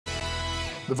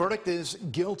The verdict is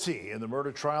guilty in the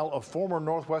murder trial of former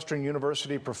Northwestern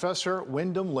University professor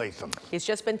Wyndham Latham. He's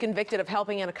just been convicted of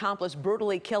helping an accomplice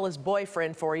brutally kill his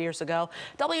boyfriend 4 years ago.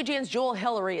 WGN's Jewel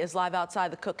Hillary is live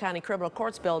outside the Cook County Criminal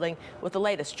Courts building with the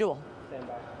latest. Jewel. Stand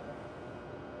by.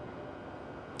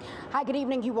 Hi, good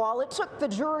evening, you all. It took the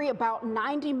jury about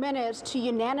 90 minutes to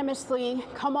unanimously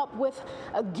come up with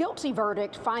a guilty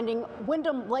verdict, finding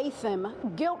Wyndham Latham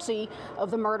guilty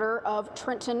of the murder of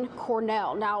Trenton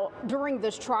Cornell. Now, during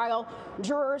this trial,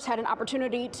 jurors had an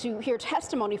opportunity to hear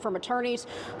testimony from attorneys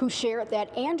who shared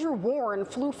that Andrew Warren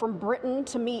flew from Britain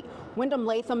to meet Wyndham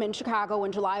Latham in Chicago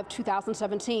in July of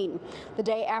 2017. The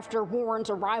day after Warren's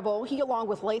arrival, he, along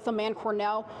with Latham and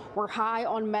Cornell, were high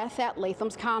on meth at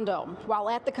Latham's condo. While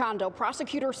at the condo,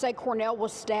 prosecutors say Cornell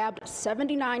was stabbed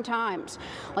 79 times.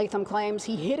 Latham claims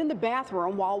he hid in the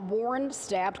bathroom while Warren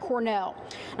stabbed Cornell.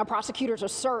 Now, prosecutors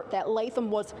assert that Latham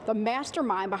was the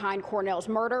mastermind behind Cornell's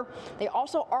murder. They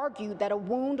also argued that a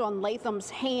wound on Latham's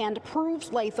hand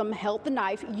proves Latham held the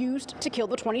knife used to kill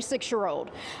the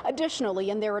 26-year-old.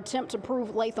 Additionally, in their attempt to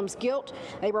prove Latham's guilt,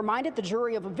 they reminded the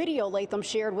jury of a video Latham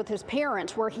shared with his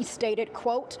parents where he stated,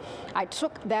 quote, "I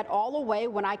took that all away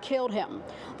when I killed him."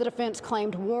 The defense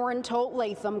claimed Warren told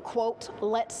Latham, quote,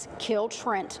 "Let's kill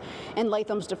Trent." In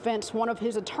Latham's defense, one of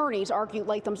his attorneys argued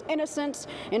Latham's innocence,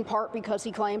 in part because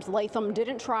he claims Latham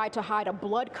didn't try to hide a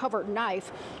blood-covered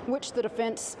knife, which the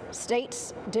defense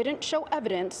states didn't show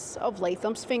evidence of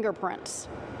Latham's fingerprints.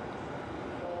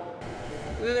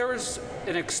 There was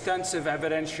an extensive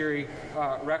evidentiary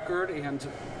record and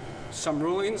some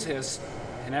rulings, as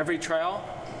in every trial,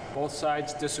 both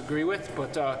sides disagree with,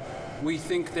 but we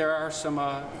think there are some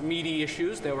meaty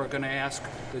issues that we're going to ask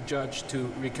the judge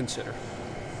to reconsider.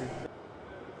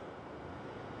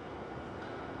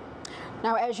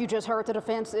 Now, as you just heard, the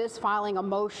defense is filing a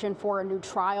motion for a new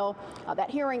trial. That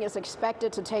hearing is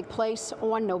expected to take place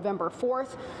on November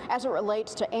 4th. As it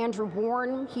relates to Andrew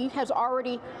Warren, he has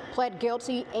already pled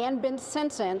guilty and been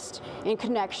sentenced in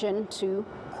connection to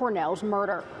Cornell's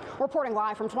murder. Reporting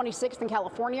live from 26th in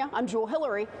California, I'm Jewel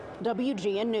Hillary,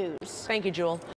 WGN News. Thank you, Jewel.